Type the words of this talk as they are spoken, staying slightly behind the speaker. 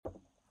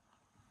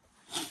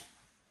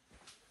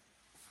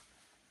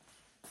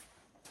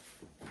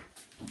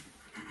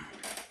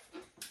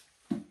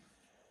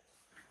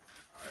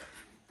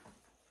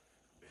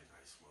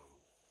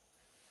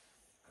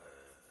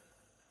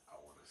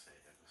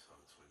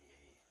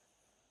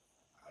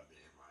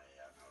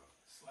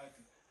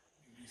Slacking.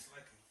 You be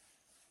slacking.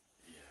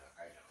 Yeah,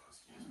 I ain't got no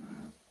excuse,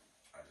 man.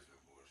 I just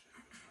been bullshit,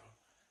 but you know.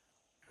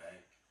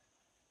 Back,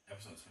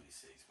 episode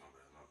 26, my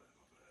bad, my bad,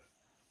 my bad.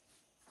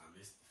 I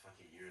missed the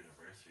fucking year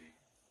anniversary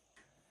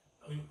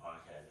of the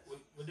podcast.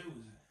 What day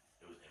was it?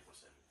 It was April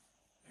 7th.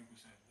 April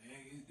 7th.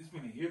 Dang, it's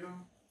been a year though?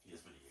 Yeah,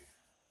 it's been a year.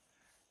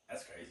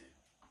 That's crazy.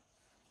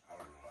 I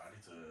don't know. I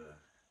need to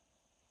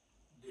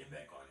get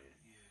back on it.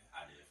 Yeah.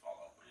 I did fall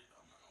off with it,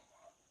 I'm not gonna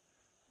lie.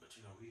 But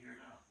you know, we here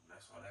now.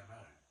 That's all that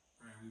matters.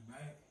 Right, we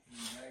back,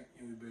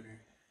 and we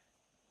better.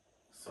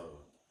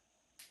 So,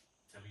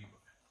 tell me,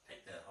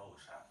 take that whole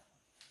shot.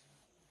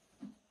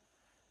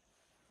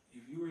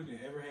 If you were to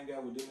ever hang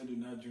out with Dylan, do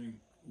not drink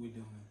with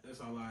Dylan.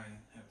 That's all I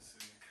have to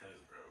say.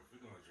 Cause, bro, if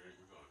we're gonna drink,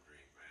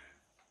 man.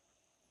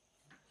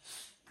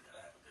 You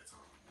gotta have a good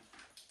time.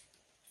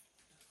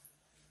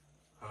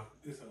 Huh?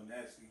 It's so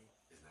nasty.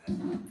 It's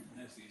nasty.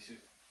 Nasty as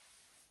shit.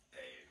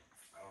 Hey,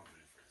 I don't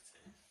drink for the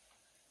taste.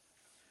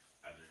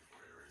 I drink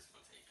for whatever it's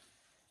gonna take.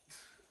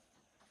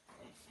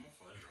 I'm a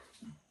fun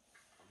drunk.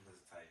 I'm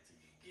just tight to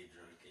get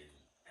drunk and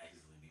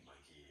accidentally beat my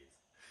kids.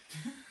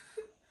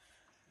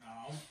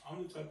 Nah,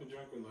 I'm the type of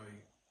drunk where,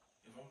 like,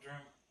 if I'm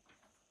drunk,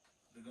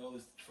 the goal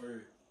is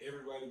for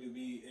everybody to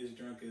be as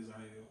drunk as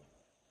I am.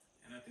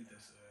 And I think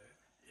that's sad.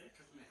 Yeah,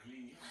 cause man, I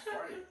mean, you're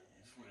right. You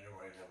just want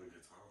everybody to have a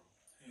good time.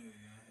 Yeah.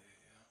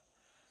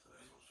 So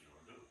that's what you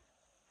gonna do.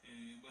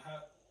 Yeah, but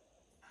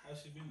how's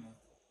she been though?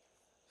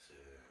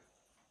 Shit.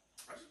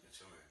 I just been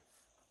chilling.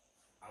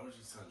 I was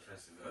just telling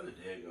Tristan the other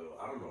day ago,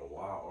 I don't know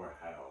why or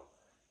how,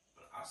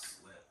 but I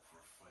slept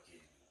for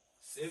fucking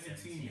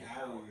 17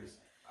 hours.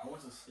 I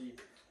went to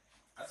sleep.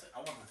 I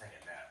wanted to take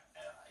a nap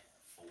at like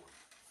 4.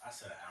 I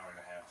set an hour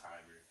and a half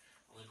timer.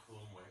 I'm like,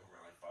 cool, I'm waking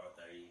around like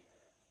 5:30.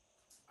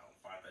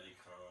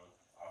 5:30 come,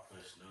 I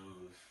push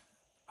snooze.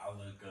 I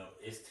look up,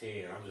 it's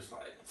 10. I'm just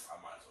like, I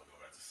might as well go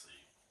back to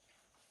sleep.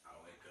 I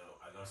wake up,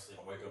 I go to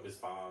sleep. I wake up,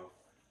 it's 5.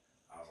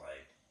 I was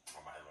like,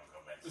 I might as well go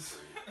back to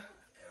sleep.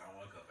 And I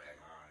woke up at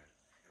 9.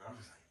 And I'm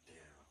just like,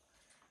 damn,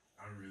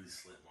 I really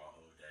slept my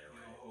whole day.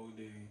 Like, my whole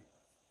day.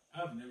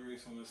 I've never been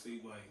someone to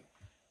sleep like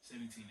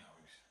 17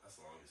 hours. That's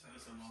the longest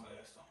That's a long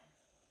ass time.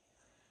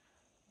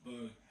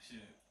 But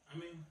shit, I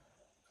mean,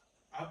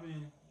 I've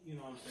been, you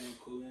know what I'm saying,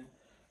 cooling,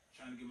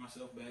 trying to get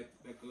myself back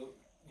up,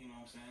 you know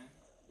what I'm saying?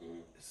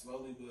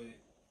 Slowly but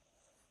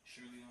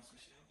surely on some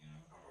shit, you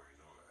know? I already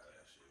know how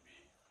that shit be.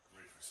 I'm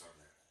ready for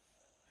summer.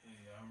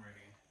 Yeah, I'm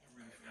ready.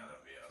 I gotta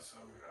be out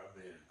summer. I've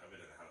been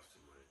in the house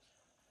too much.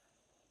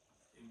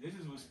 If this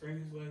is what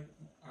spring is like,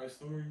 our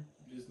story,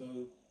 just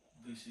know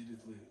the shit is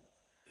lit.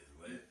 It's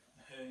lit?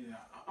 Hell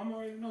yeah. I'm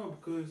already know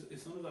because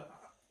as soon as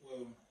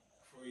well,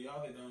 for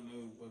y'all that don't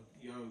know,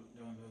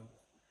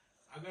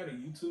 I got a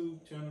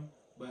YouTube channel,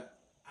 but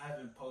I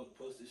haven't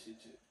posted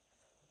shit yet.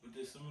 But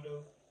this summer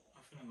though,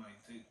 I'm feeling like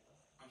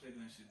I'm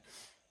taking that shit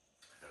through.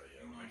 Hell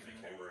yeah, I'm making a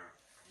camera.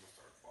 I'm gonna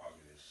start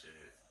vlogging this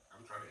shit.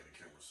 I'm trying to get a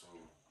camera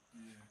soon.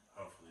 Yeah.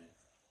 Hopefully.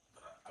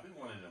 But I've been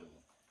wanting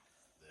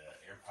the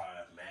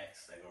AirPod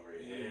Max that go over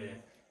your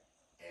head.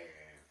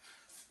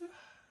 And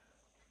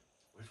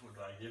which one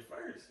do I get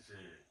first?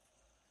 Shit.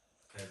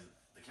 Cause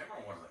the camera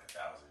one's like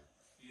 1,000.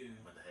 Yeah.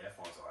 But the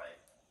headphones are like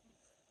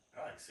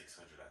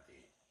 600, I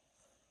think.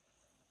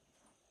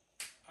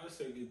 I'd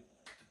say get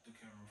the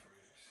camera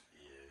first.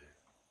 Yeah.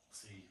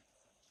 See,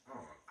 I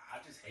don't know.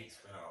 I just hate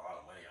spending a lot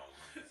of money on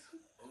this.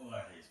 Oh,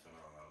 I hate spending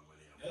a lot of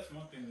money on That's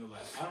my thing though.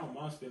 Like, I don't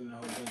mind spending a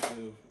whole bunch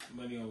of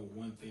money on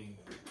one thing.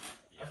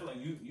 Yeah. I feel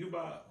like you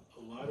buy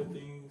a lot of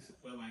things,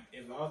 but like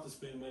if I was to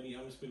spend money,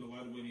 I'm gonna spend a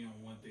lot of money on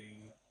one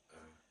thing.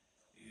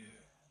 Yeah.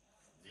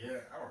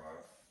 Yeah, I don't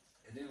know.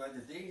 And then like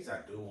the things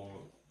I do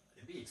want,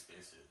 it be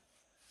expensive.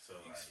 So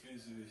like,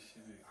 expensive as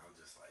shit. I'm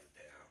just like,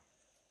 damn.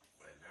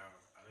 But now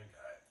I done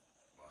got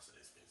most of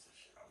the expensive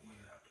shit I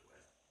wanted out the way.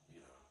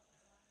 You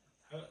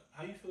know.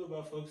 How you feel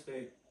about folks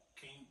that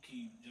can't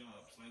keep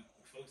jobs? Like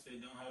folks that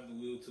don't have the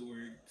will to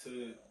work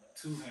to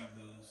have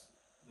those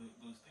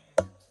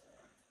things.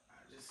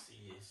 I just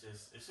see it's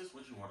just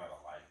what you want out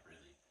of life,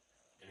 really.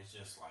 And it's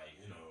just like,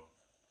 you know,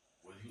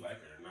 whether you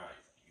like it or not,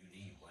 you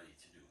need money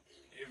to do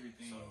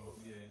everything. So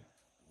yeah.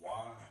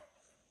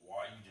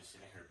 Why are you just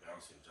sitting here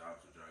bouncing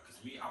job to job?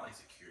 Because me, I like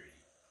security.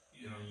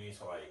 You know what I mean?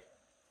 So like,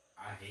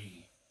 I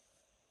hate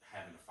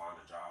having to find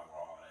a job or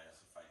all that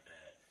stuff like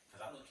that.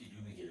 Because I look, you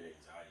do be getting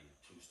anxiety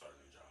to start a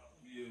new job.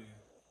 Yeah.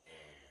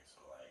 And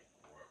so like,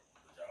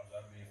 the jobs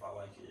I mean, if I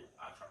like it,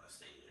 I try to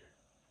stay there.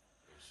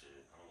 And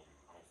shit, I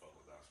don't fuck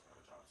with bouncing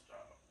around job to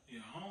job.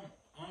 Yeah, I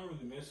don't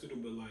really mess with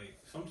it, but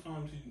like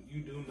sometimes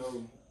you do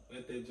know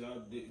at that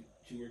job that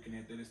you're working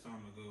at that it's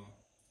time to go.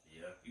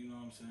 Yeah. You know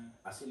what I'm saying?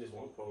 I seen this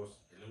one post,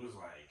 and it was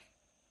like,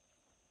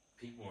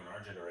 people in our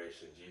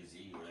generation, Gen Z,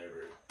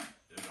 whatever,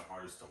 they're the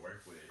hardest to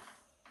work with.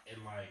 And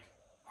like,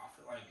 I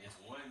feel like it's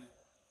one,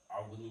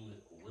 our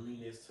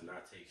willingness to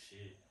not take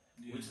shit,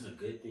 which is a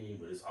good thing,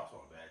 but it's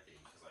also a bad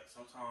thing. Because like,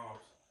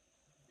 sometimes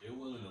they're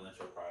willing to let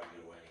your pride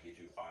get away and get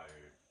you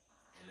fired.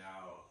 And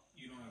now,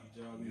 you don't have a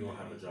job. You don't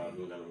have a job,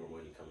 you don't got no more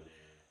money coming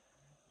in.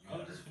 You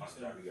got a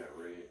job, you got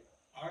rent.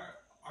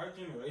 Our our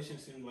generation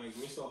seems like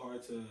we're so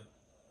hard to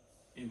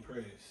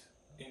impress.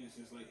 In a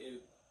sense, like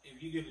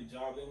if you get a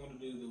job, they want to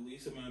do the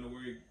least amount of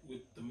work with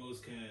the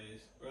most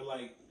cash, or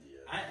like Yeah.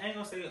 I ain't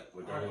gonna say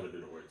We don't want to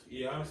do the work.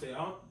 Yeah, I'm saying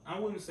I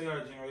wouldn't say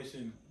our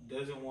generation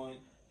doesn't want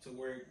to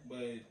work,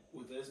 but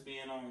with us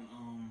being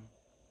on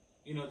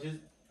you know,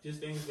 just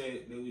things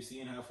that we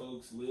see and how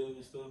folks live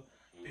and stuff,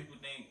 people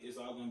think it's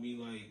all gonna be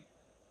like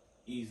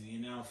easy.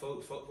 And now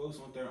folks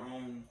want their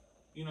own,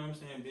 you know what I'm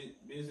saying,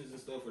 business and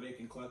stuff where they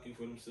can clock in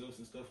for themselves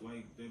and stuff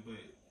like that. But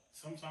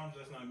sometimes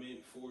that's not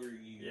meant for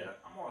you. Yeah,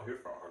 I'm all here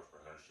for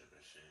entrepreneurship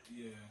and shit.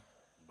 Yeah.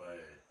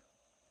 But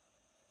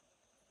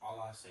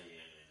all I say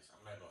is,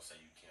 I'm not gonna say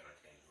you can or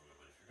can't do it,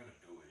 but if you're gonna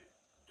do it,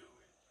 do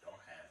it. Don't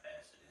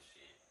half-ass it and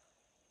shit.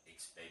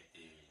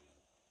 Expecting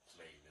to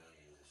make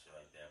millions and shit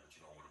like that, but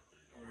you don't want to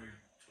put it in work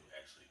to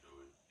actually do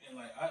it. And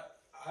like I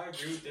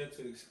agree with that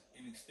to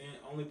an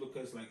extent, only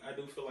because like I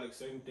do feel like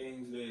certain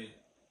things that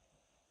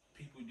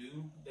people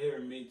do, they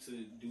are meant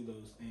to do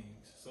those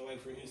things. So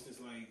like for instance,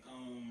 like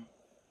I'm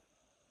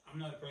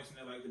not a person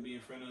that like to be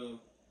in front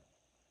of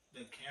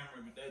the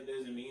camera, but that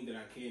doesn't mean that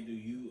I can't do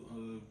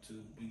YouTube.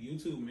 But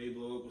YouTube may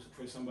blow up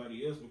for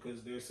somebody else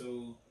because they're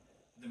so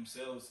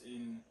themselves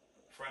in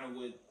front of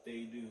what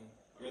they do.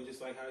 Or just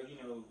like how, you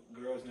know,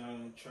 girls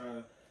now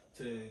try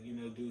to, you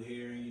know, do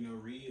hair and, you know,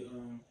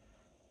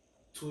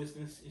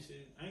 Tristens and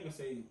shit. I ain't gonna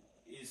say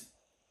it's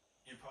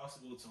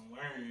impossible to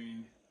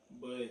learn,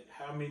 but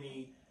how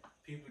many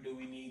people do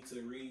we need to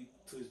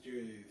retwist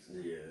dreads?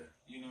 Yeah.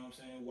 You know what I'm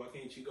saying? Why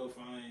can't you go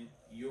find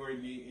your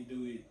niche and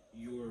do it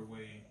your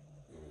way?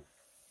 But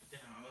then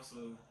I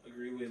also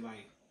agree with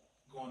like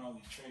going on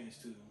with trends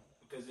too,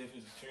 because if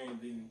it's a trend,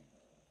 then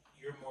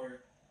you're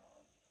more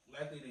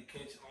likely to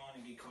catch on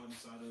and get caught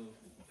inside of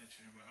that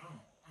trend. But I don't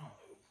know.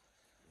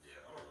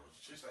 Yeah, I don't know.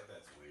 Shit like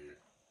that's weird.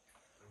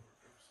 There was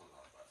something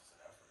I was about to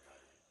say. I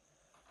forgot it.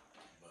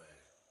 But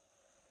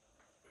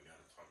we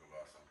gotta talk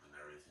about something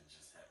that recently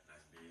just happened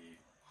that's big.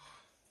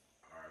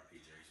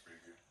 R.I.P. Jerry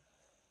Springer.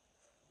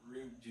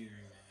 Rip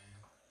Jerry, man.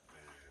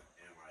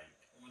 And like,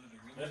 one of the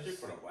especially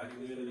for the white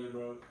community,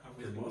 bro.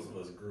 Because most of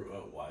us grew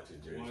up watching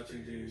Jerry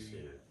Springer and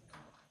shit.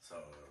 So,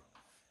 I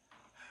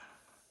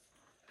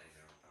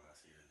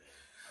see today.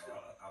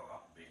 A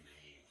lot of big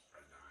names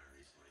are dying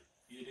recently.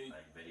 You did?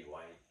 Like Betty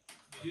White.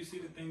 Did you see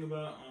the thing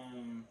about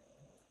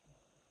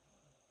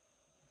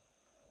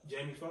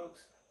Jamie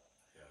Foxx?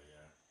 Hell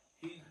yeah.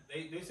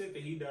 They said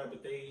that he died,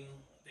 but they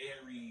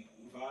had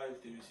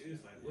revived him. She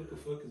was like, what the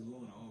fuck is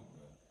going on,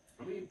 bro?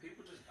 I mean,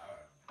 people just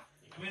die.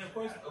 I mean, of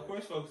course,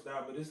 folks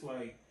die, but it's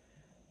like,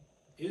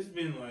 it's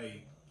been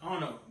like, I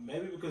don't know,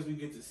 maybe because we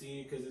get to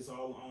see it because it's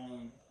all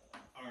on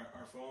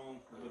our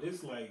phone, but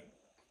it's like,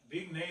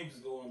 big names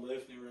going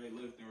left and right.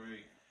 But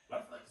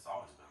I feel like it's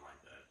always been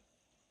like that.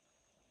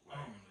 Like, I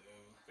don't know.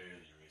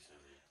 Fairly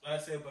recently. Like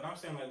I said, but I'm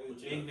saying like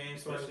with big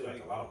names, sort of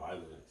like a lot of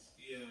violence.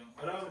 Yeah,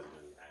 but I was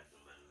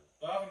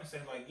gonna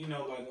say like, you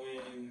know, like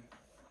when,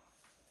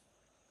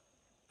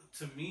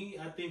 to me,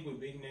 I think with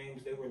big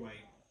names they were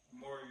like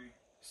more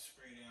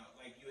spread out.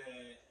 Like you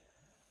had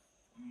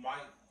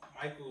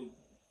Michael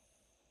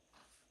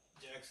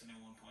Jackson at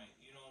one point,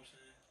 you know what I'm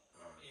saying?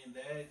 And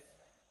that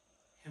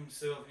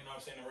himself, you know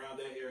what I'm saying, around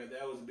that era,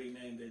 that was a big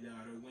name that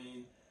died. Or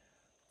when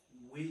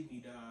Whitney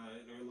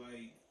died, or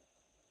like,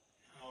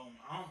 I don't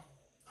know.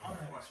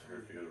 Watching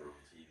her funeral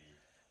on TV.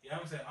 Yeah,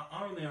 I'm saying,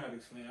 I don't really know how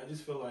to explain it. I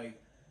just feel like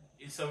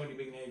it's so many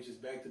big names just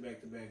back to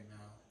back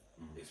now.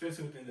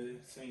 Especially within the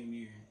same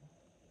year.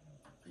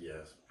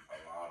 Yes, a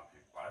lot of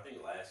people. I think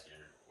last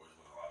year was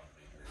when a lot of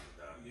big names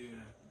died.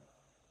 Yeah.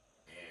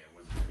 And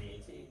was it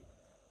 2018?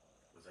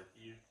 Was that the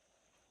year?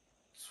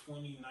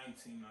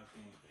 2019, I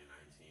think.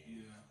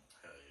 2019. Yeah.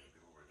 Hell yeah,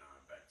 people were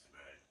dying back to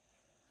back.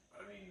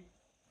 I mean,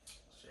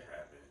 shit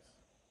happens.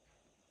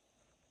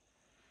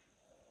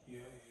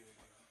 Yeah. But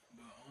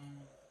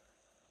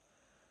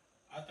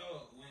I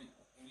thought when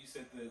you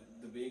said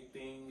the big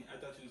thing, I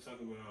thought you were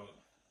talking about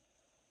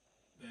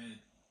that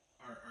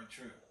our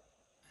trip.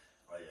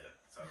 Oh yeah,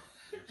 so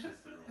we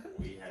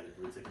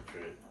took a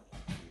trip.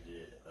 We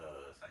did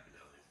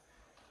psychedelics,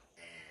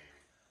 and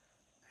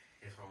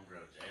his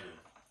homegirl Jada,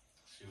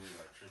 she was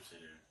our trip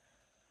sitter.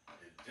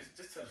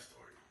 Just tell the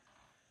story.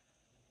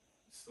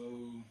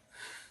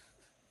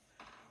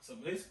 So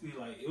basically,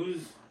 like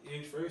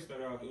it first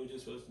started off. It was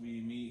just supposed to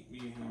be me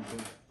and him,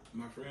 but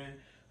my friend,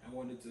 I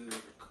wanted to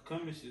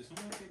come and shit. So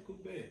I'm like, okay, cool,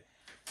 bad.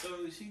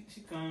 So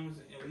she comes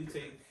and we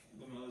take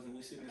the mouse and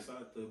we sit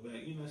inside the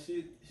back. You know,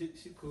 she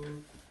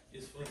cool.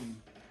 It's funny.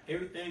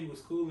 Everything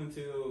was cool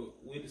until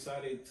we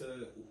decided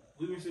to.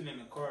 We were sitting in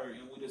the car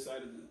and we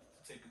decided to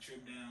take a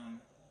trip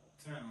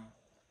downtown.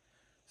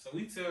 So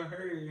we tell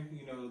her,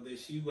 you know, that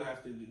she would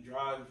have to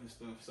drive and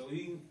stuff. So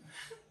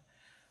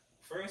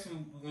first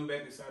when we went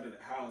back inside of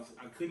the house,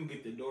 I couldn't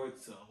get the door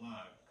to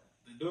lock.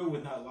 The door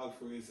would not lock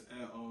for us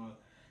at all.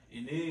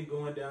 And then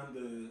going down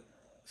the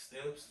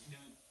steps,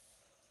 dude.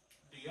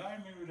 Do y'all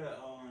remember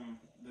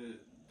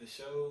the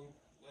show?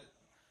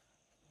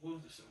 What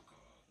was the show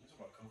called? You talking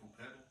about Kung Fu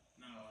Panda?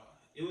 No,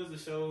 it was the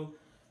show.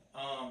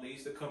 They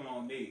used to come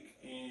on Nick,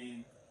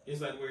 and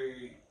It's like where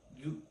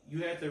you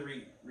have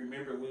to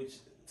remember which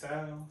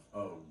town.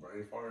 Oh,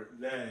 brain fart.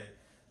 That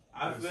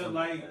I feel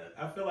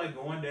like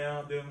going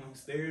down them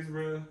stairs,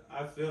 bro.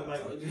 I felt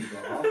like told you to go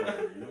off on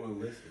her. You don't want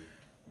to listen.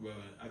 But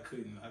I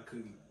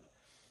couldn't.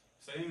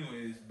 So,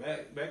 anyways,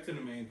 back to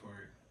the main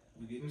part.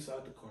 We get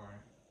inside the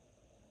car.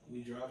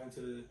 We drive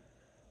into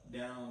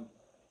downtown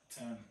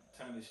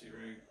and shit,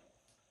 right?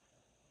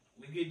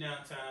 We get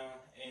downtown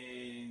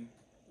and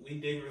we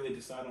didn't really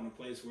decide on a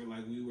place where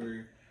like we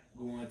were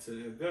going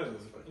to go.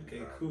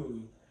 Okay, cool.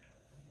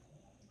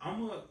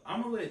 I'm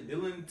gonna let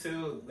Dylan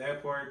tell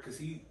that part because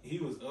he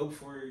was up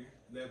for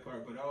that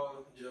part, but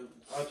I'll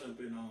jump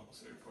in on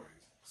certain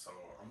parts. So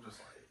I'm just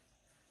like,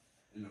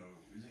 we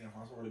just gotta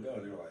find somewhere to go.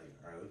 They were like,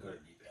 all right, let's go to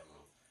Deep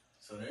Ellum.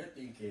 So they're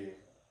thinking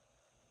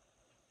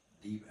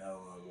Deep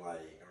Ellum,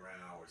 like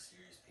around where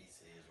Serious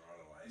Pizza is, where all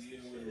the lights.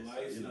 Yeah, where the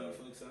lights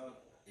folks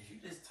out. If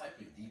you just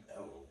type in Deep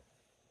Ellum,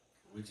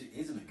 which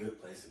isn't a good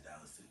place in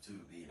Dallas to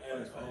be in the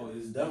first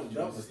place. Don't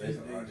mistake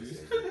on our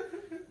decision.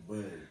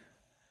 But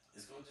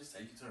it's gonna just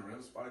take you to a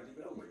random spot in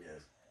Deep Ellum, I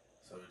guess.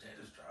 So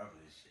Jada's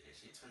driving this shit.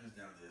 She turns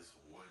down this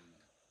one.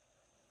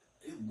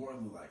 It's more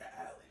than like an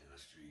alley than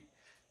a street,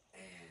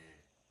 and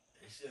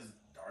it's just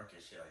dark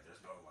and shit. Like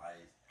there's no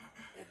lights,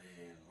 and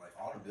then like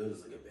all the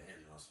buildings look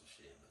abandoned on some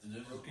shit. But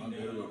there's just one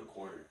building on the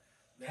corner.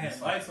 They had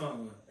lights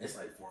on them. It's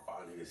like 4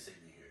 or 5 niggas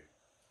sitting here,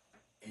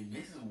 and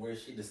this is where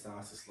she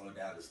decides to slow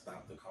down and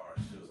stop the car.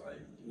 She was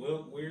like,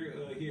 "Well, we're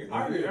here."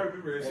 I remember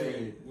her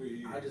saying, "We're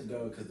here." I just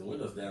go because the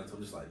window's down, so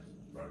I'm just like,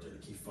 bro,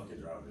 keep fucking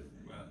driving.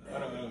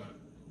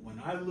 When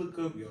I look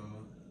up,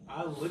 y'all,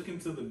 I look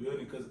into the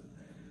building because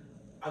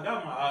I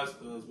got my eyes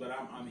closed, but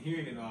I'm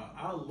hearing it all.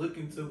 I look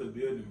into the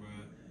building, bro,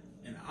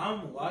 and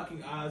I'm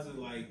locking eyes with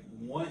like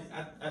one.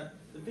 I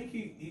think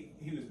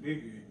he was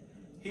bigger.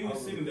 He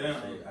was sitting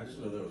down. I just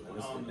know there was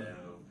one sitting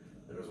down.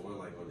 There was one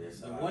like on this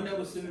side. The one that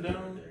was sitting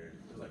down. There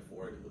was like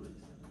 4 at least.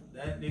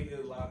 That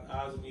nigga locked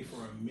eyes with me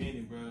for a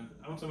minute, bro.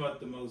 I'm talking about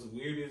the most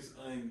weirdest,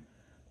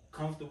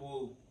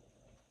 uncomfortable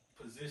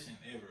position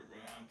ever, bro.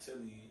 I'm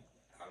telling you.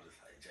 I was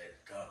just like, Jada,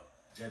 go.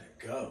 Jada,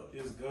 go.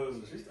 Just go. So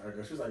she started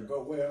going. She was like,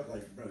 go where? I was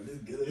like, bro, this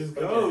good. Just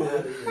go.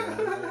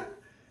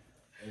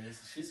 And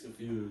she's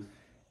confused.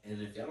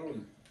 And if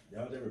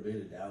y'all never been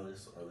to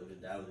Dallas or live in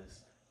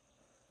Dallas,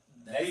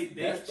 they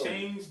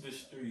changed the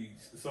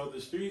streets. So the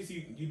streets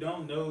you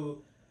don't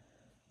know,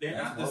 they're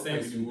not the same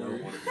anymore. You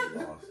don't want to be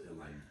lost and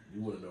like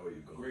you want to know where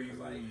you're going. Where you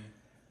like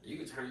you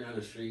can turn down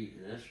the street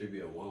and that street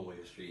be a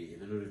one-way street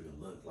and it don't even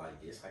look like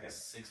it's like a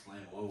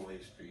 6-lane one-way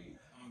street.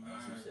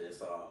 Some shit.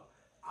 So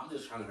I'm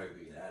just trying to hurry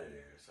me get out of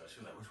there. So she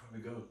was like, which way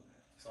we go?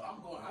 So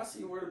I'm going, I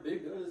see where the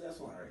big gun is. That's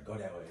why, all right, go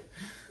that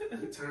way.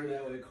 We turn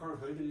that way, car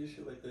hunting and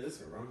shit like that. It's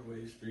a wrong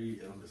way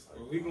street. And I'm just like,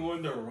 well, we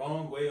going the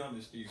wrong way on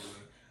the street,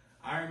 bro.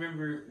 I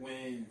remember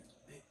when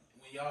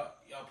y'all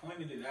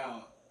pointed it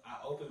out, I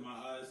opened my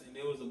eyes and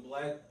there was a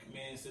black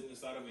man sitting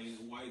inside of a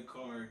white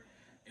car.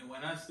 And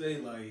when I say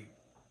like,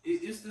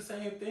 it's the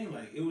same thing.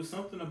 Like it was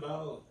something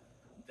about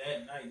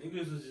that night.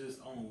 Niggas was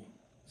just on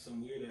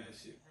some weird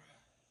ass shit,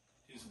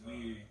 bro. Just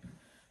weird.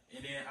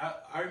 And then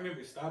I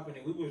remember stopping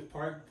and we was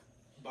parked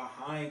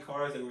behind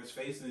cars that was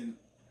facing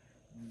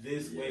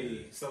this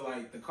way. So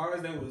like the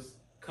cars that was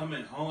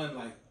coming on,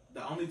 like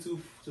the only two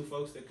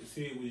folks that could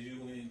see it was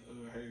you and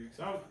her.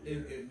 So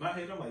in my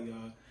head, I'm like,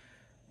 y'all,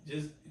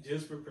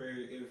 just prepare.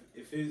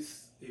 If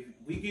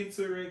we get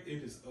into a wreck,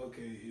 it is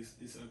okay.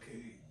 It's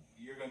okay.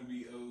 You're gonna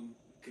be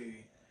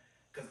okay.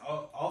 Cause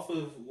off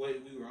of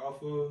what we were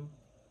off of,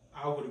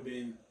 I would have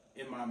been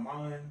in my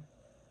mind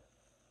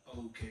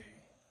okay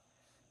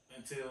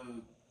until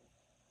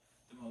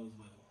the most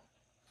level.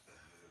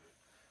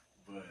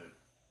 But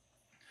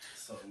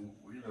so when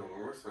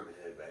we're starting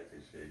to head back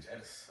and shit,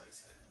 Jada's like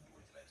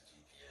looking at the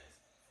GPS.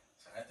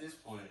 So at this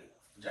point,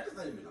 Jada's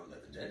not even on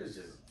nothing. Jada's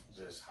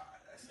just hot.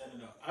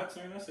 No. I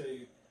turn. I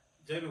say,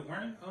 Jada,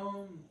 weren't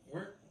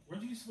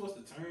you supposed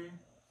to turn?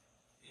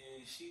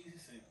 And she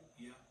said,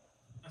 yeah.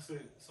 I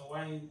said, so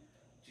why ain't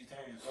you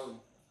turn? Oh,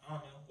 I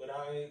don't know, but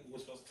I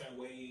was supposed to turn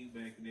way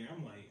back there.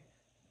 I'm like,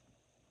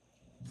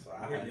 so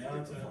I had to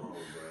get the phone,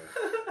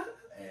 bro.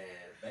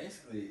 And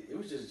basically, it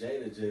was just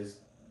Jada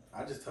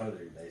I just told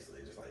her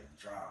basically, just like,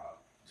 drive.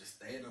 Just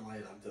stay in the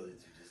lane. I'm telling you,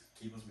 just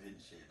keep us hitting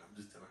shit. I'm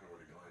just telling her where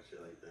to go and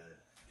shit like that.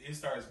 It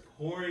starts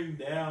pouring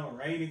down,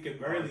 raining, can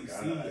barely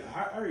see.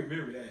 I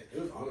remember that. It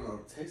was on and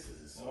off.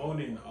 Texas. On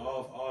and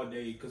off all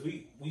day. Because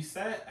we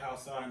sat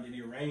outside and then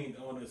it rained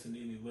on us and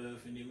then it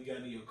left. And then we got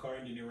into your car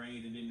and then it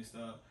rained and then it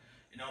stopped.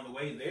 And on the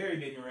way there it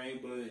didn't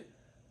rain, but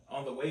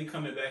on the way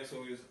coming back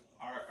towards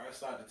our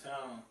side of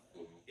town,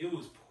 it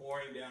was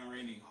pouring down,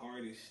 raining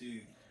hard as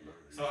shit.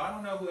 So I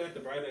don't know who had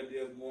the bright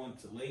idea of going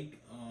to Lake.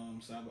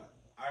 So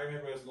I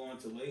remember us going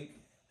to Lake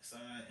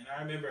side, and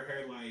I remember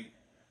her like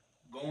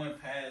going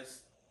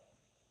past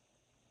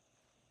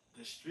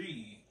the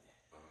street.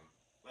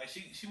 Like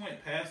she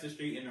went past the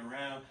street and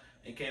around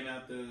and came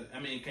through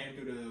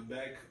the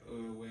back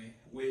way.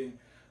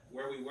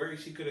 Where we were,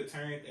 she could have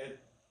turned at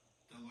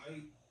the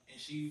light and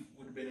she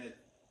would have been at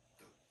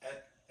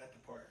the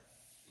park.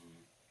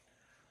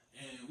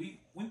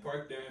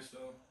 park there and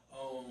stuff.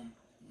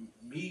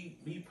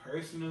 Me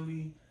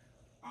personally,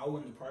 I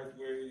wouldn't have parked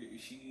where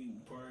she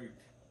parked.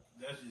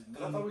 That's just me.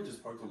 I thought we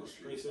just parked on the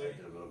street. Like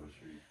another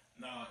street.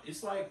 Nah,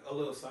 it's like a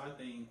little side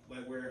thing,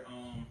 like where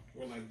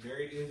like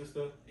dirt is and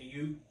stuff, and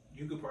you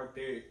could park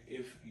there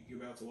if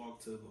you're about to walk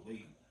to the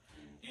lake.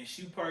 And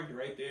she parked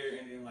right there,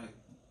 and then like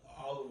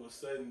all of a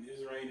sudden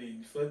it's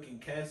raining fucking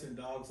cats and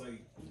dogs.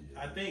 Like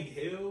I think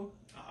hell,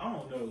 I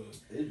don't know.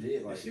 It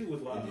did like she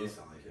was loud. It did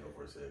sound like hell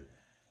for a second.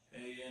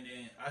 And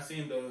then I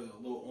seen the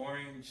little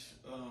orange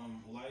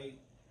light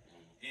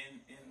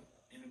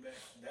in the back.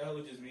 That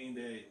would just mean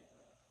that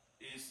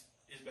it's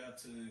about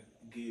to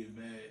get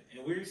bad.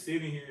 And we're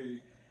sitting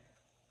here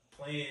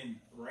playing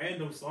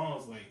random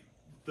songs, like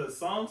the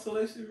song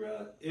selection,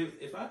 bro.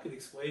 If I could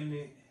explain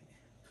it,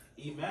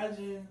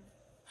 imagine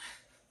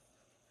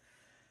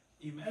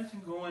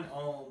going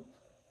on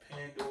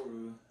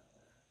Pandora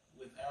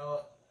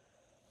without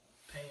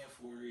paying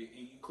for it,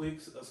 and you click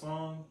a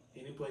song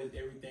and it plays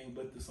everything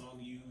but the song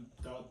you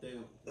thought that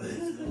was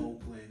gonna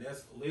play.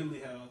 That's literally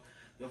how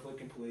the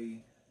fucking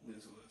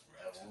playlist was, bro.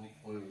 At one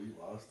point we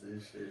lost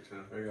this shit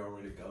trying to figure out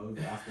where to go.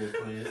 Gospel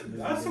playing.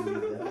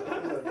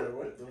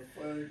 What the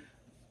fuck?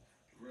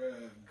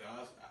 Bruh,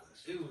 gospel.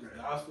 It was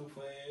gospel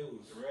playing. It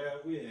was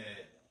rap. We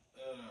had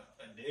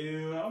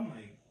Adele. I'm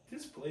like,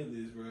 this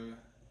playlist, bro,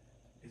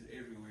 is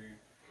everywhere.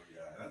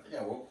 Yeah, I think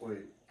at one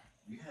point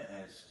you had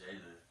asked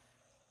Jada.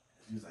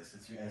 She was like,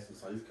 since you asked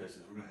us all these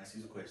questions, we're gonna ask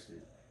you a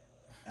question.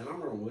 And I don't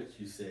remember what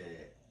you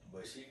said,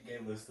 but she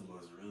gave us the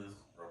most realist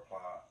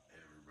reply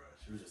ever, bro.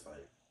 She was just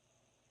like,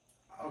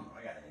 I don't know,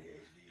 I got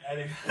ADHD.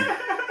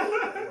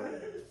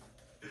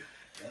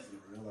 That's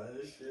some real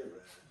life shit,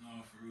 man.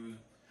 No, for real.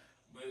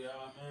 But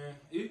man,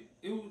 it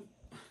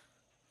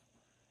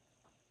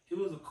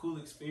was a cool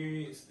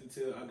experience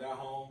until I got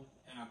home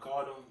and I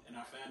called him and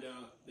I found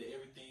out that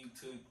everything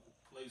took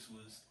place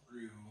was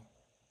real.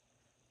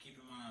 Keep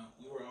in mind,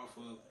 we were off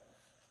of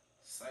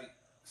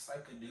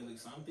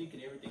psychedelics, so I'm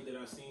thinking everything that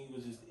I seen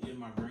was just in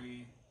my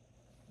brain.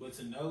 But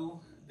to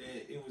know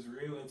that it was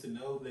real and to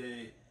know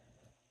that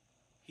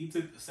he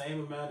took the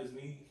same amount as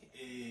me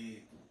and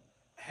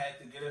had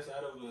to get us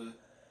out of a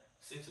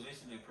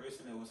situation that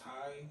person that was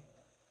high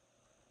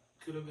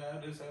could have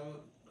got us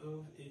out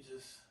of, it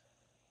just,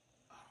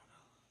 I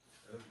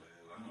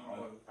don't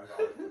know. I got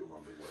my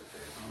big white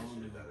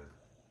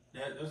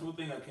fan. That's one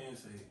thing I can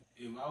say.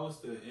 If I was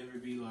to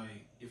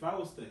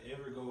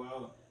ever go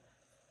out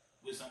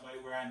with somebody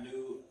where I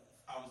knew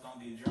I was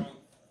gonna get drunk,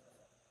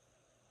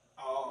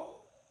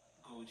 I'll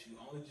go with you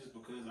only just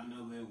because I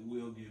know that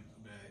we'll get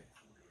back.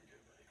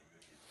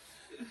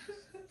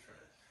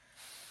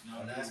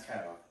 No, that's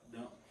Kyle.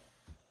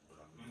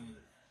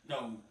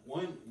 No,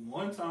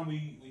 one time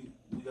we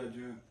got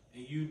drunk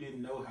and you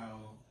didn't know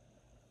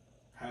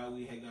how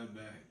we had got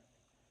back.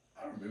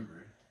 I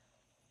remember.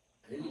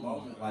 In the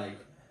moment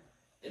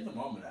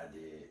I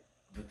did,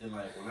 but then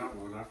like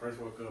when I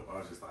first woke up, I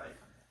was just like,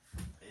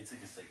 it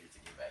took a second to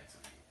get back to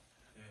me.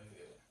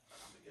 Yeah. I'm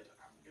gonna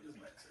get his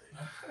back safe.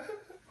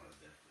 Most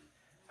definitely.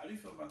 How do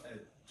you feel about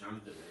that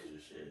Jonathan Major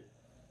shit?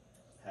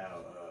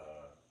 How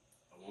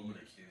a woman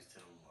accused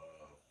him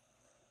of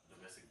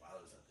domestic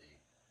violence, I think,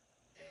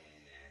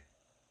 and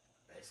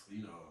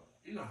basically, you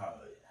know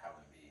how it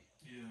be.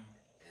 Yeah.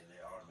 And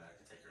they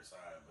automatically take her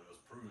side, but it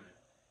was proven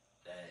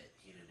that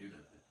he didn't do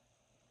nothing.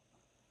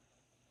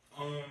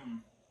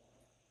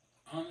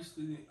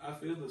 Honestly, I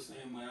feel the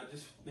same way. I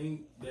just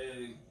think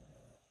that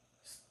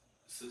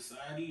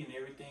society and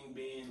everything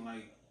being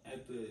like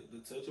at the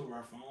touch of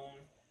our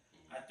phone,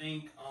 I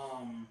think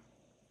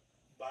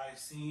by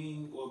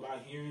seeing or by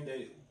hearing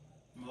that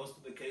most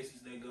of the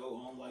cases that go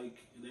on like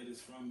that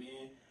is from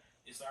men,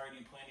 it's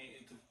already planted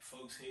into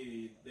folks'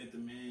 head that the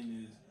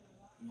man is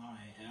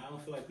lying. And I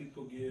don't feel like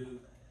people give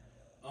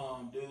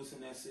dudes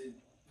in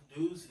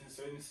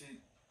certain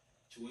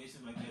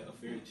situations like that a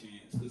fair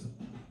chance. Because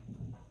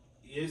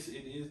yes,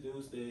 it is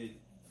dudes that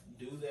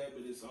do that,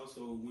 but it's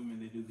also women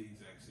that do the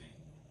exact same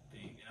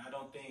thing. And I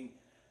don't think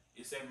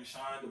it's ever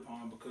shined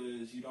upon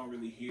because you don't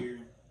really hear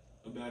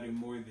about it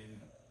more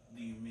than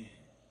the men.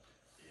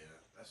 Yeah,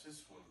 that's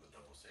just one of the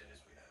double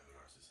standards we have in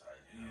our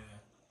society. Yeah.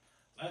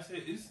 Like I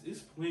said,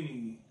 it's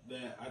plenty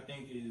that I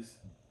think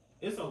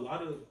it's a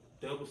lot of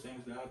double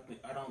standards that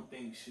I don't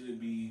think should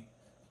be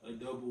a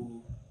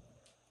double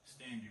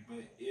standard.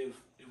 But if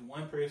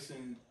one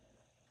person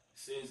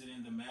says it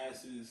and the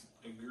masses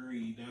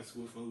agree, that's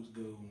what folks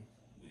go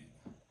with.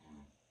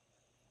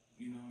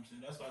 You know what I'm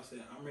saying? That's why I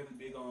said I'm really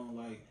big on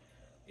like,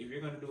 if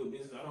you're gonna do a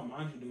business, I don't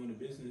mind you doing a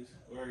business,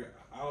 or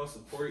I'll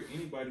support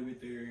anybody with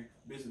their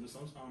business.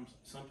 But sometimes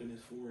something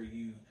is for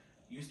you.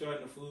 You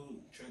starting a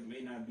food truck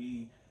may not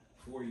be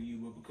for you,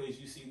 but because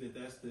you see that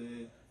that's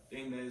the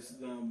thing that's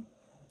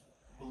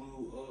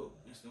blew up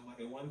and stuff. Like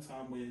at one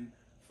time when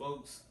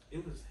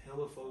it was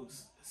hella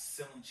folks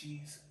selling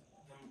cheese,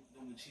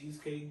 them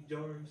cheesecake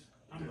jars.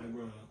 I'm like,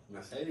 bro,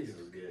 Mercedes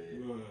was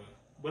good, bro.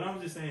 But I'm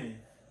just saying,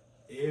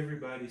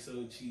 everybody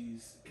sold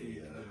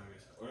cheesecake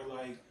jars. Or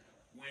like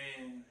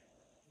when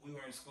we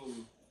were in school,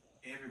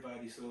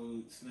 everybody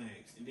sold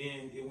snacks, and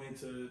then it went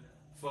to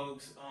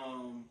folks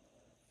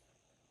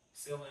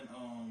selling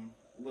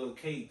little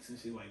cakes and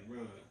shit. Like,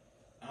 bro,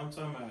 I'm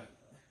talking about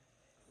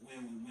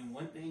when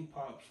one thing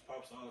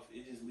pops off,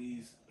 it just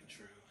leaves a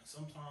trail. And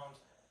sometimes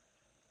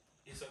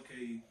it's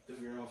okay to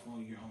veer off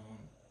on your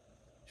own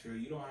trail.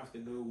 You don't have to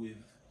go with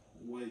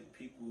what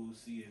people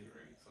see as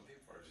right. Some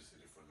people are just in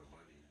it for the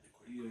money, the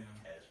quick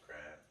cash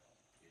grab,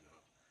 you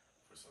know,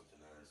 for something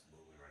that's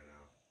moving right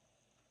now.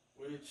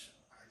 Which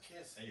I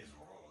can't say is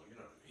wrong, you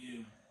know what I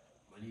mean?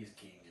 Yeah. Money is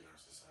king in our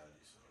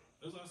society, so.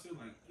 That's what I said.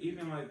 Like,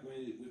 even like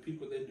with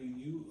people that do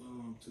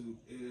YouTube,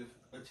 if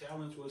a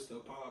challenge was to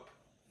pop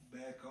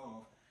back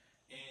off,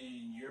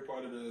 and you're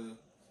part of the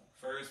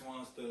first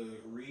ones to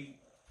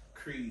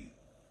recreate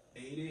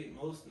it,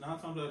 most 9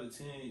 times out of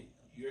 10,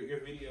 your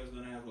video is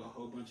gonna have a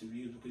whole bunch of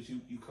views because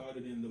you caught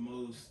it in the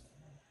most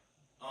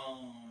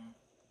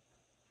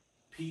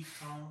peak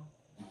time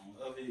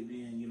of it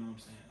being, you know what I'm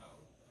saying,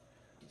 out.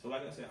 So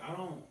like I said, I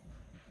don't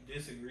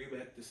disagree, but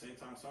at the same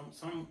time,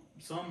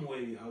 some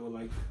way I would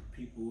like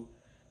people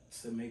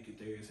to make it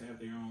theirs, have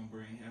their own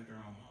brain, have their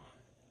own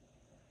mind.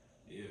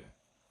 Yeah.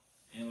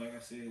 And like I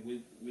said,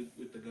 with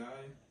the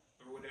guy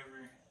or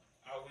whatever,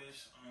 I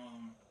wish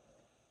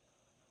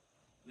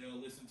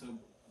they'll listen to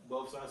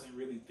both sides and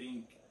really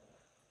think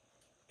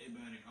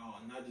about it all,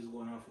 and not just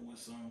going off of what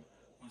someone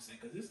say,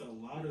 because there's a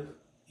lot of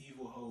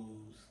evil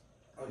hoes.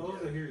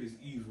 Hoes out here is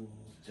evil.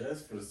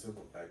 Just for the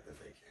simple fact that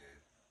they can.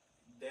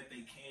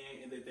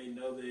 And that they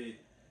know that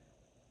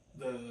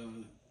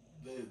the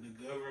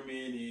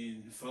government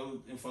and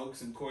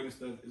folks in court and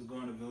stuff is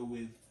going to go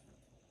with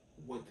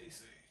what they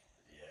say.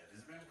 Yeah,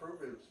 it's been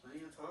proven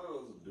plenty of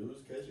times.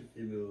 Dudes catching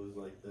females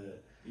like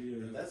that.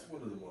 Yeah. And that's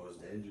one of the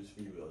most dangerous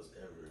females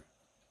ever.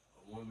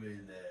 A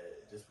woman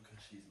that just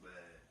because she's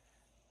mad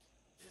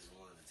is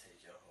willing to take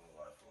your whole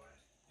life away.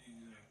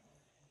 Exactly.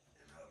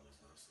 And I lose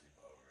no sleep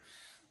over it.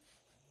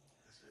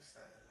 It's just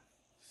sad.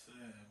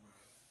 Sad, bro.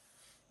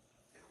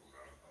 Yeah,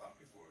 a lot of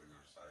people in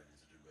our society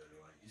need to do better.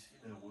 Like, you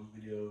seen that one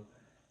video?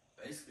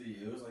 Basically,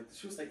 it was like,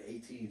 she was like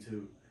 18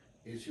 too.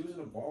 And she was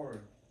in a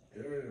bar.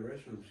 They were in the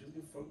restroom. She was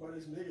getting fucked by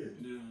this nigga.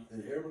 Yeah.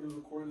 And everybody was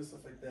recording and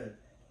stuff like that.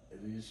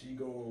 And then she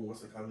go on,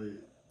 what's it called,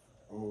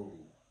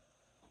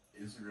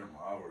 Instagram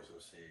Live or some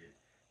shit.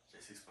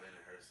 Just explaining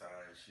her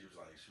side. She was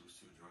like, she was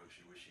too drunk.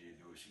 She wished she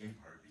didn't do it. She gave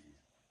him herpes.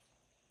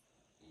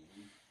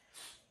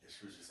 And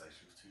she was just like,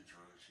 she was too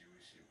drunk. She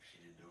wished she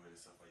didn't do it and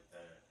stuff like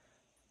that.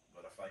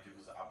 But I feel like if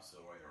it was the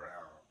opposite way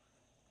around,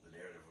 the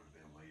narrative would have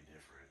been way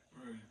different.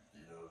 Right.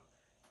 You know?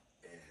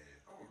 And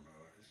I don't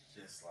know. It's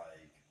just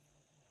like,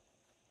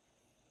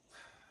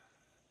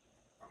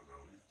 I don't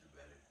know. We need to do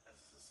better as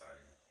a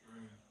society.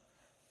 Right.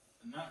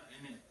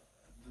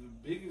 The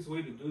biggest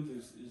way to do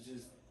this is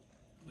just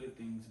let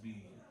things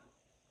be.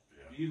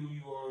 Yeah. Be who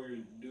you are.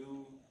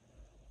 Do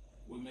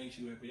what makes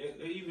you happy.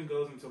 That even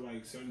goes into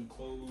like certain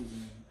clothes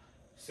and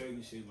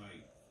certain shit.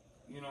 Like,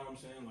 you know what I'm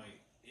saying? Like,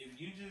 if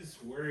you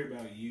just worry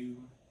about you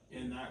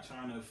and not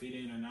trying to fit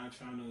in or not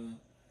trying to,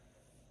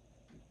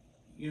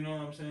 you know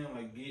what I'm saying?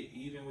 Like, get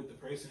even with the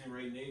person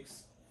right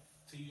next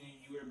to you and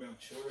you worry about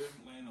yours,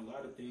 man, a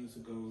lot of things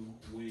will go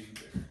way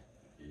better.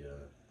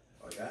 Yeah.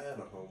 Like, I had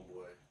a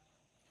homeboy.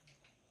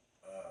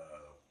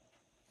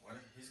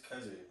 His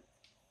cousin,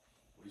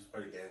 we used to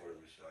play the game with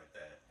him and shit like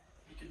that.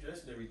 He could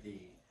dress and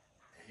everything,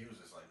 and he was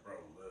just like, bro,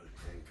 look,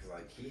 and cause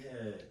like he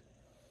had,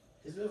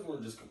 his nails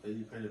weren't just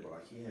completely painted, but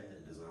like he had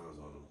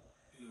designs on them.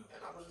 Yeah.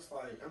 And I was just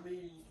like, I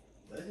mean,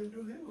 let him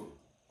do him.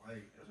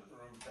 Like, there's nothing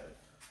wrong with that.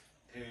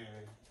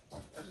 And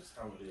that's just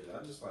how it is.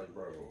 I just like,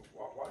 bro,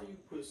 why do you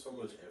put so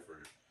much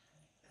effort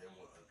in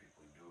what other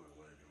people do and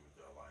what they do with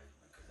their life?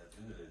 Because at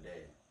the end of the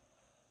day,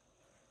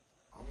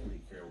 I don't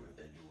really care what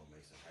they do, what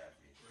makes them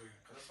happy. Because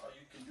that's all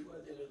you can do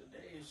at the end of the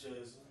day is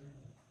just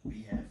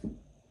be happy.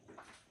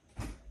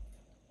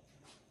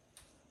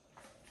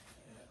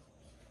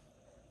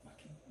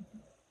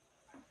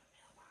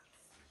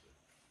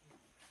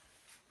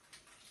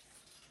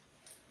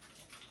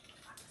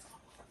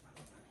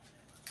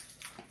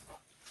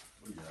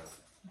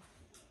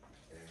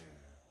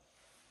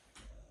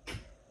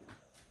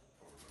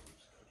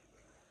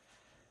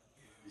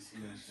 You see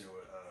that shit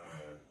with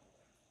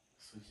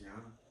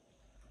Sukiana?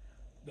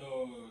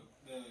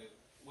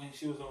 When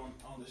she was on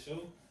the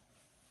show?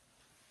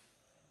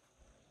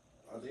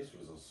 I think she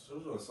was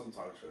on some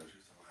talk show. She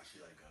was talking about how she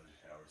like goes to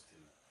showers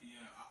too.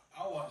 Yeah,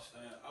 I watched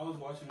that. I was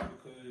watching it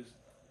because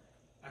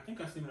I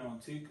think I seen it on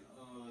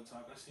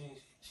TikTok. I seen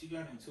she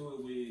got into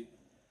it with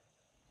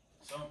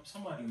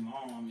somebody's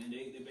mom, and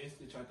they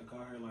basically tried to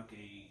call her like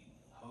a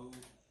hoe.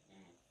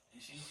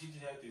 And she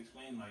just had to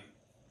explain, like,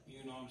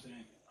 you know what I'm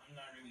saying? I'm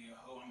not really a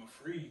hoe. I'm a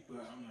freak,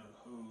 but I'm not a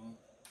hoe.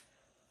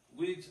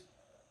 Which,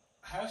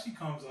 how she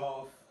comes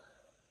off,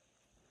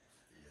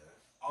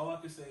 all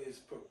I can say is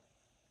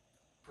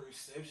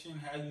perception,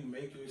 how you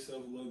make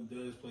yourself look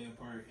does play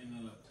a part in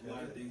a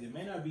lot of things. It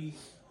may not be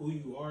who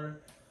you are,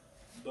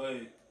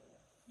 but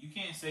you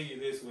can't say you're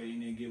this way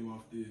and then give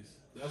off this.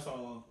 That's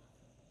all.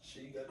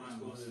 She got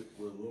into it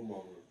with Lil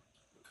Mama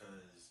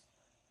because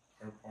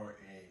her part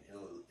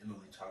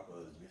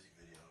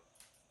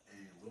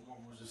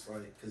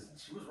like, because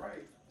she was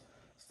right.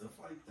 Stuff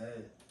like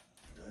that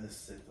does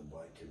set the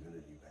black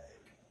community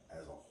back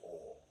as a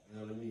whole. You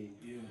know what I mean?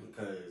 Yeah.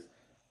 Because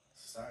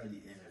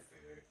society isn't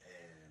fair,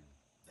 and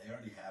they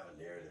already have a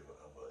narrative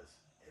of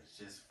us. It's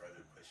just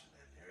further pushing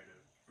that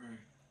narrative.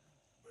 Right.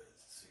 But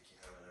Suki,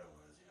 how that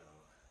was,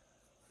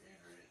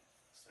 ignorant,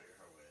 stay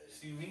her way.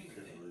 See me,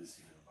 couldn't really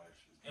see the advice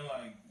she was and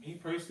like me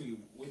personally,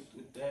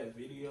 with that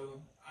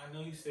video, I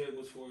know he said it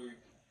was for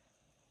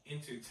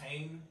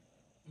entertainment,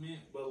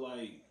 but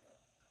like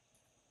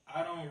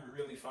I don't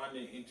really find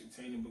it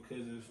entertaining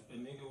because if a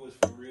nigga was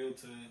for real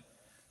to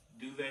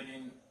do that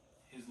in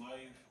his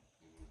life,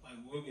 like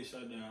we'll get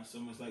shut down so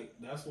much. Like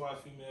that's why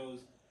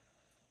females.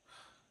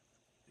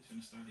 It's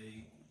gonna start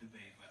a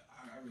debate, but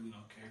I really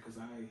don't care because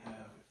I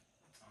have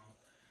time.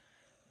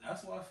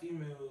 That's why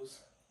females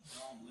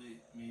don't let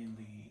men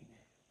lead.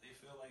 They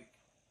feel like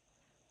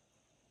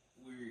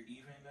we're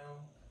even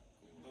now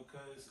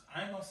because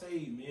I ain't gonna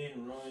say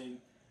men run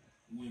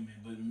women,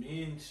 but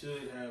men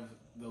should have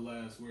the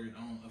last word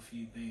on a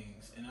few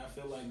things. And I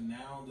feel like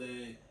now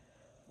that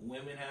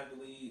women have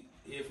the lead,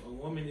 if a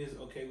woman is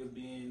okay with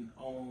being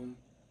on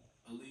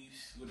a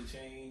leash with a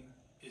chain,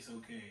 it's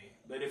okay.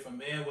 But if a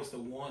man was to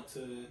want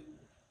to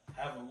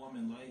have a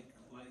woman like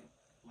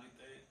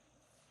that,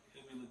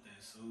 he'll be looked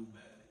at so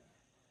bad.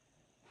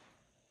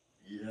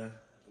 Yeah,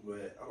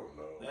 but I don't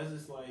know. That's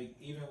just like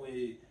even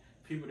with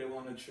people that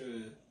want a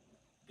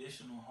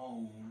traditional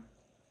home.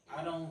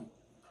 I don't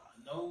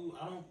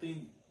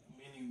think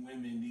many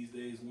women these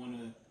days want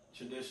a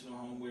traditional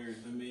home where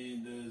the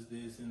man does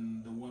this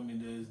and the woman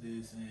does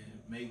this and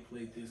make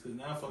plate this. Because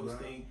now folks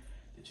think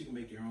that you can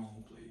make your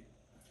own plate.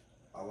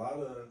 A lot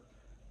of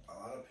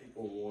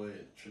people want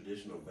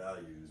traditional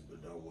values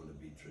but don't want to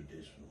be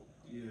traditional.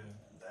 Yeah.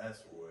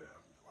 That's what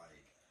I'm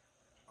like.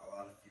 A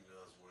lot of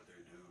females want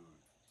their dude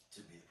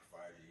to be the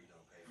provider,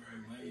 pay for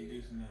money,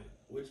 this and that.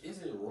 Which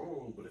isn't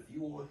wrong, but if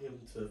you want him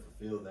to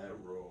fulfill that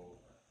role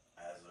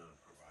as a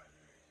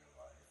provider in your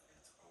life,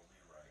 it's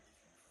only right if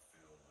you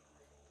fulfill the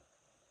role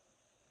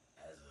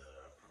as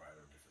a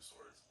provider of different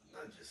sorts.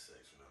 Not just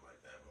sex or nothing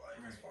like that, but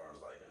as far as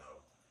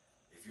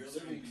if you're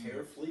living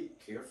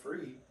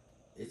carefree,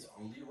 it's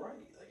only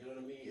right. Like, you know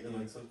what I mean? And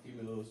like some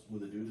females, when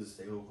the dude is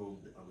stay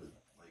home, the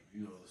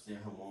stay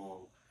at home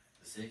mom,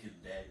 the second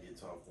dad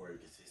gets off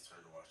work, it's his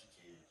turn to watch the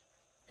kids.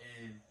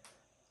 And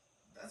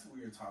that's a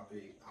weird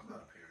topic. I'm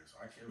not a parent, so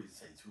I can't really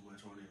say too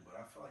much on it, but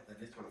I feel like that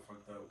is kind of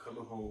fucked up.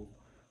 Coming home,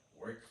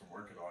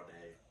 working all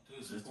day,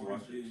 just to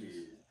watch your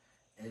kids.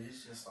 And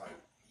it's just like,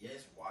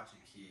 yes,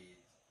 watching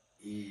kids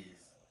is,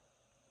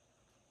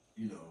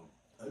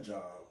 a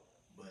job,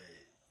 but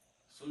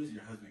as soon as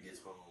your husband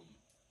gets home,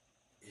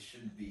 it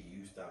shouldn't be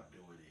you stop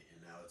doing it and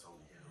now it's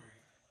only him.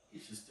 He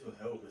should still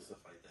help and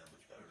stuff like that,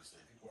 but you gotta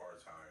understand, people are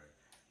tired.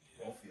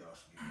 Yeah. Both of y'all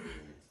should be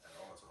parents at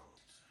all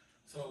times.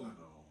 So,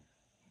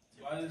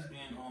 why is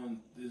being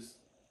on this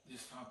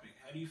topic,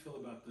 how do you feel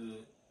about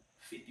the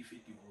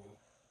 50-50 rule?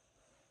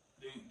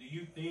 Do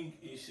you think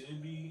it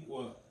should be,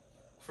 well,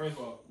 first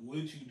of all,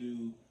 would you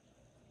do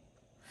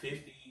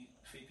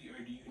 50-50 or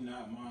do you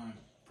not mind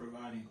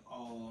providing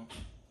all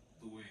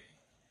the way?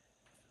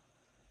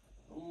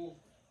 I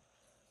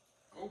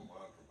don't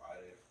mind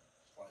providing.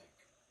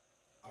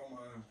 I don't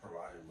mind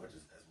providing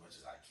as much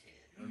as I can.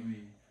 You know what I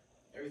mean?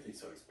 Everything's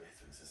so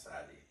expensive in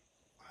society.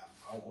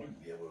 I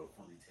wouldn't be able to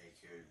fully take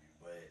care of you,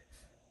 but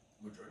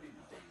majority of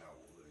the thing I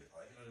would. You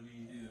know what I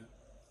mean?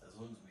 Yeah. As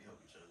long as we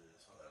help each other,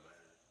 that's all that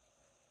matters.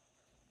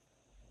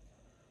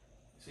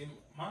 See,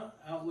 my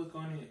outlook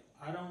on it,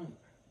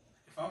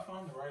 if I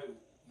found the right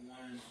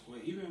one, or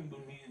even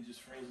with me and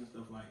just friends and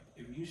stuff, like,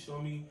 if you show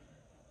me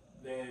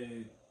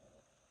that,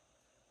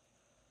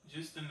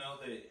 just to know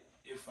that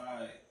if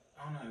I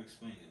don't know how to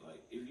explain it,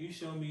 like, if you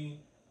show me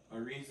a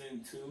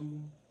reason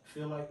to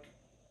feel like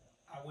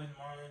I wouldn't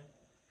mind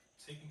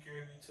taking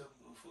care of you to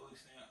a full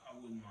extent, I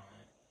wouldn't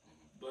mind.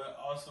 But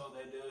also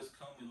that does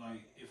come with,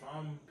 like, if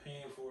I'm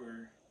paying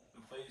for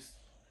the place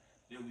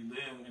that we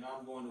live and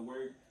I'm going to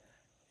work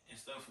and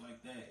stuff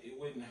like that, it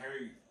wouldn't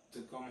hurt to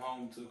come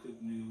home to a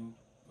cooked meal,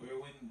 or it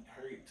wouldn't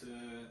hurt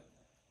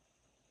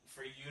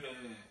for you to,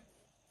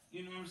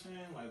 you know what I'm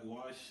saying, like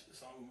wash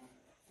something.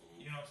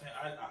 You know what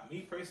I'm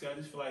saying? Me personally, I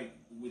just feel like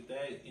with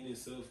that in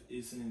itself,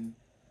 it's an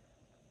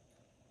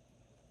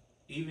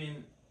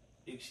even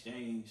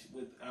exchange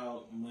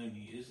without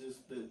money. It's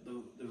just the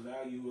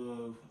value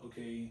of,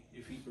 okay,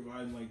 if he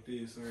providing like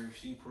this, or if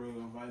she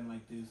providing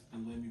like this,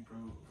 then let me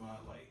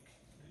provide like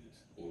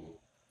this.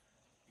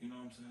 You know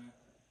what I'm saying?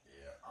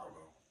 Yeah, I don't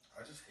know.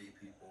 I just hate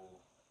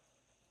people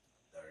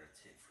that are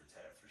tit for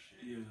tat for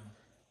shit. Yeah.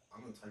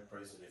 I'm the type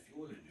person, if you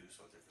want to do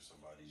something for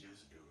somebody,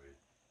 just do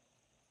it.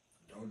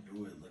 Don't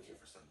do it looking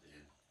for something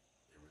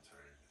in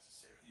return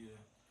necessarily. Yeah.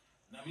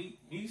 Now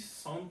me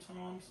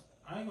sometimes,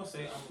 I ain't gonna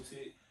say I'm a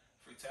tit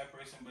for tat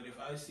person, but if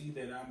I see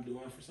that I'm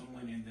doing for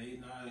someone and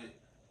they not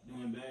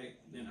doing back,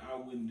 then I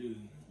wouldn't do.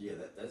 Yeah,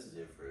 that's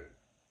different.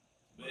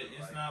 But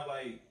it's not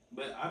like,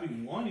 but I be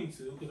wanting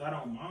to, because I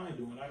don't mind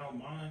doing. I don't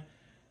mind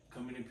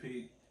coming and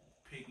pick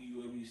picking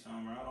you up each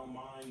time. Or I don't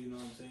mind, you know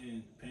what I'm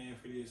saying, paying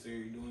for this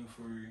or doing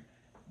for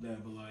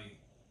that, but like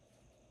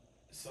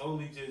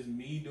solely just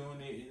me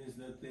doing it and there's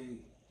nothing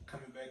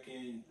coming back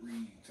in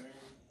return.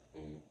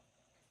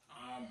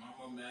 I'm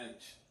gonna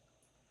match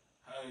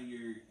how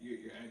you're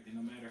acting,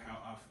 no matter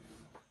how I feel.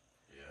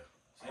 Yeah.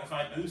 So if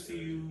I do see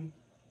you,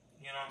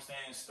 you know what I'm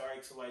saying,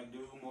 start to like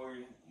do more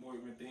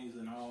things,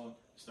 then I'll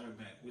start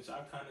back. Which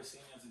I kind of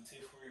seen as a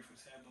tip for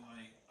example,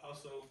 like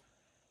also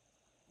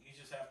you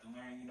just have to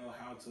learn, you know,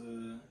 how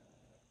to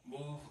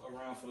move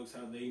around folks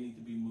how they need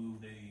to be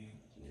moved.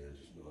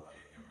 Just know how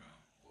to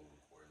move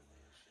accordingly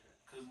and shit.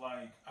 Cause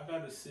like I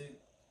got a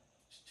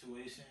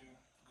situation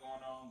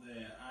going on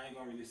that I ain't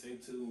gonna really say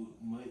too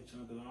much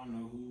on because I don't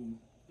know who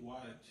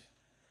watch.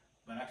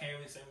 But I can't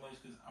really say much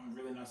because I'm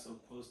really not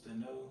supposed to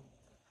know.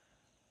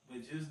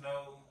 But just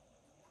know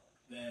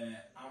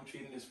that I'm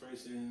treating this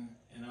person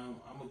and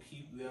I'm gonna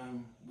keep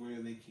them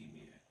where they keep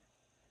me at.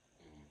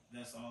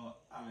 That's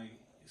all I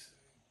say.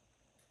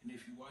 And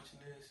if you're watching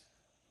this,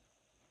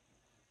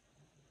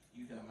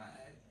 you got my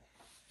ad.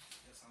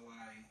 That's all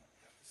I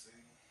have to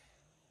say.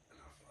 And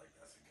I feel like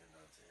that's a good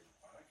note to end the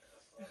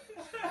podcast.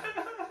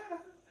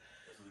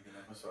 This was a good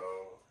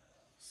episode.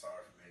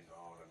 Sorry for being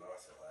gone. I know I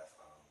said last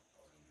time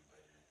I was gonna be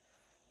better,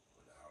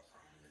 but I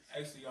promise.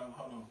 Actually, y'all,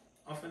 hold on.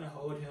 I'm finna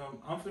hold him.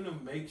 I'm finna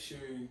make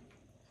sure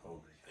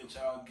that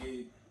y'all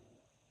get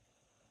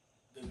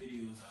the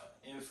videos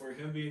out. And for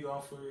him being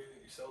gone for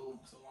so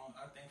long,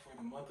 I think for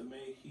the month of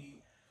May,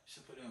 he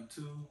should put out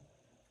 2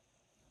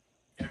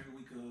 every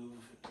week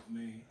of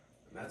May.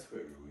 And that's for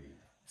every week.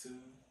 2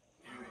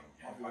 My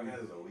every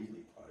podcast week. is a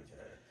weekly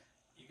podcast.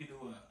 You could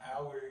do an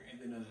hour and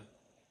then a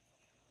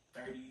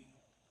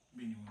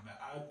 30-minute one, but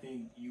I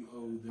think you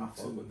owe them I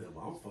fuck 2. with them.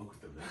 I don't fuck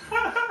with them.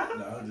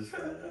 No, I'm just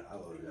kidding. I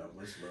love y'all.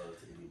 Much love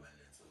to anybody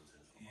that tunes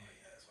into the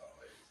podcast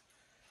always.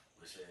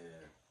 But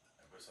yeah,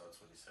 episode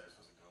 26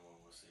 was a good one.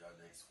 We'll see y'all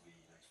next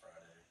week, next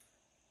Friday.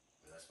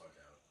 But let's fuck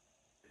out.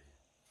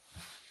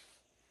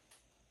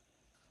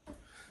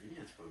 You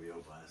need to put me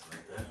on blast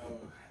like that.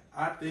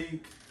 I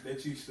think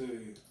that you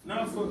should. No,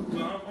 I'm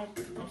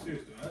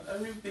serious though. I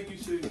really think you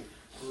should,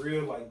 for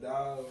real, like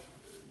dive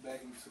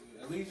back into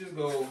it. At least just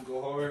go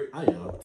hard. I am.